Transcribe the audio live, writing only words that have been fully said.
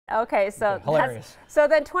Okay, so hilarious. So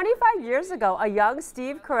then 25 years ago, a young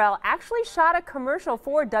Steve Carell actually shot a commercial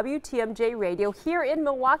for WTMJ Radio here in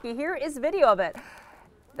Milwaukee. Here is video of it.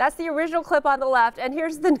 That's the original clip on the left, and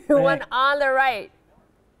here's the new one on the right.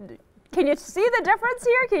 Can you see the difference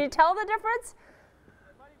here? Can you tell the difference?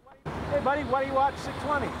 Hey, buddy, why do you watch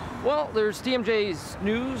 620? Well, there's TMJ's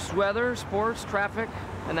news, weather, sports, traffic,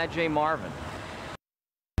 and that Jay Marvin.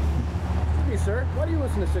 Hey, sir, why do you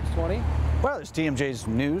listen to 620? Well, there's TMJ's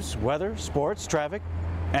news, weather, sports, traffic,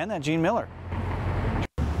 and that Gene Miller.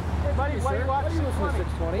 Hey, buddy, why do you watch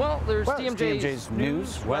 620? Well, there's TMJ's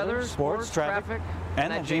news, weather, sports, traffic,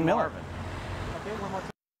 and that Gene Miller. Okay, one more time.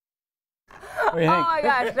 What do you think? Oh my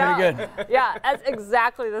gosh, Pretty good. Yeah, that's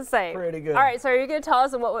exactly the same. Pretty good. All right, so are you going to tell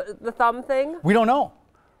us what the thumb thing? We don't know.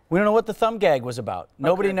 We don't know what the thumb gag was about.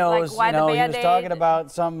 Nobody knows. Like why you know, the he was Band-Aid? talking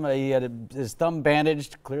about he had his thumb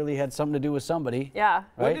bandaged. Clearly had something to do with somebody. Yeah. Right?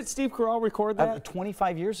 When did Steve Carell record that?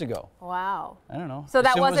 25 years ago. Wow. I don't know. So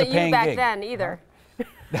that Assume it was wasn't a you paying back gig. then either.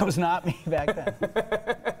 That was not me back then.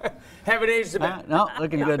 Haven't aged a bit. No,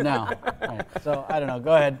 looking good now. All right, so I don't know.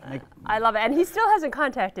 Go ahead. I love it. And he still hasn't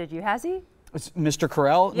contacted you, has he? It's Mr.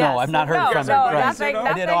 Carell? Yes. No, I've not heard from him. No, Right. nothing,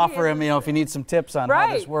 I did nothing. offer him, if he needs some tips on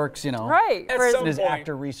how this works, Right. At some his point.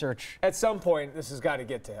 actor research. At some point, this has got to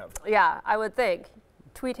get to him. Yeah, I would think.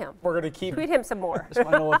 Tweet him. We're going to keep... Tweet him some more. Just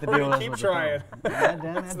want to know what the deal is. Keep with trying. the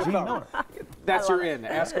thumb. Gene Miller. That's your in.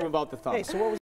 Ask him about the thumb. Hey, so what was